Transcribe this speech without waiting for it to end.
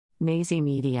Maisie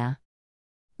Media.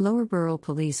 Lower Burrell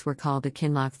Police were called to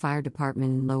Kinloch Fire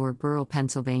Department in Lower Burrell,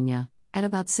 Pennsylvania, at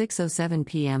about 6:07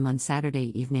 p.m. on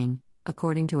Saturday evening,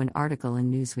 according to an article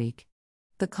in Newsweek.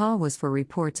 The call was for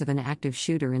reports of an active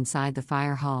shooter inside the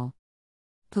fire hall.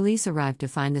 Police arrived to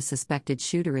find the suspected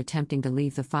shooter attempting to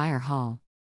leave the fire hall.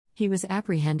 He was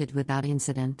apprehended without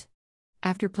incident.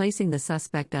 After placing the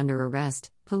suspect under arrest,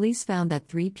 police found that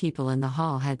 3 people in the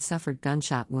hall had suffered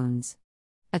gunshot wounds: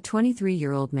 a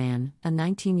 23-year-old man, a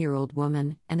 19-year-old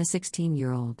woman, and a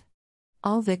 16-year-old.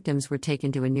 All victims were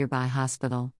taken to a nearby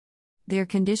hospital. Their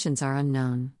conditions are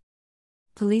unknown.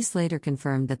 Police later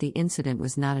confirmed that the incident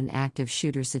was not an active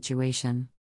shooter situation.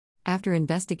 After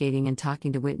investigating and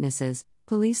talking to witnesses,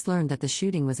 police learned that the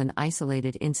shooting was an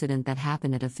isolated incident that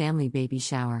happened at a family baby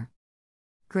shower.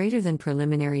 Greater than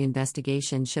preliminary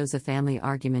investigation shows a family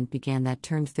argument began that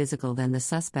turned physical. Then the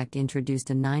suspect introduced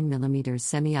a 9mm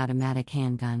semi-automatic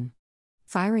handgun,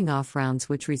 firing off rounds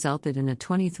which resulted in a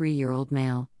 23-year-old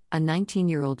male, a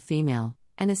 19-year-old female,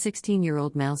 and a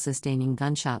 16-year-old male sustaining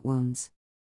gunshot wounds.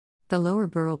 The Lower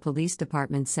Burrell Police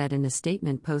Department said in a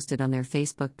statement posted on their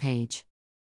Facebook page.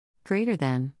 Greater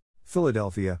than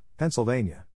Philadelphia,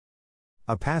 Pennsylvania.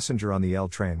 A passenger on the L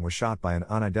train was shot by an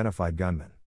unidentified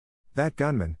gunman. That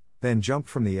gunman then jumped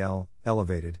from the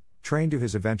elevated train to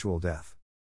his eventual death.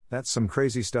 That's some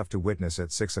crazy stuff to witness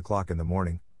at 6 o'clock in the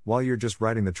morning, while you're just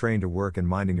riding the train to work and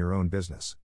minding your own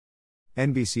business.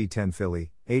 NBC 10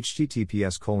 Philly,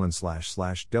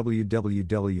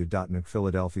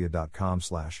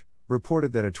 https://www.newphiladelphia.com/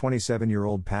 reported that a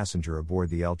 27-year-old passenger aboard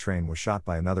the L train was shot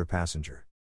by another passenger.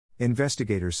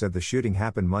 Investigators said the shooting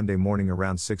happened Monday morning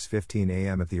around 6:15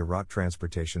 a.m. at the Iraq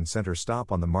Transportation Center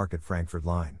stop on the Market-Frankford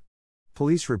line.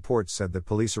 Police reports said that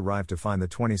police arrived to find the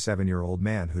 27-year-old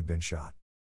man who'd been shot.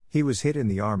 He was hit in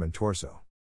the arm and torso.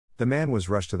 The man was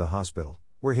rushed to the hospital,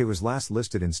 where he was last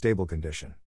listed in stable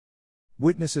condition.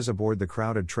 Witnesses aboard the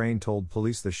crowded train told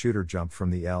police the shooter jumped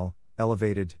from the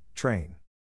elevated train.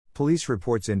 Police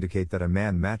reports indicate that a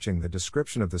man matching the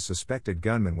description of the suspected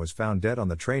gunman was found dead on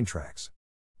the train tracks.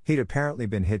 He'd apparently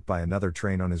been hit by another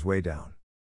train on his way down.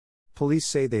 Police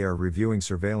say they are reviewing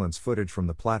surveillance footage from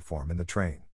the platform and the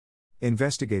train.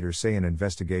 Investigators say an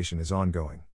investigation is ongoing.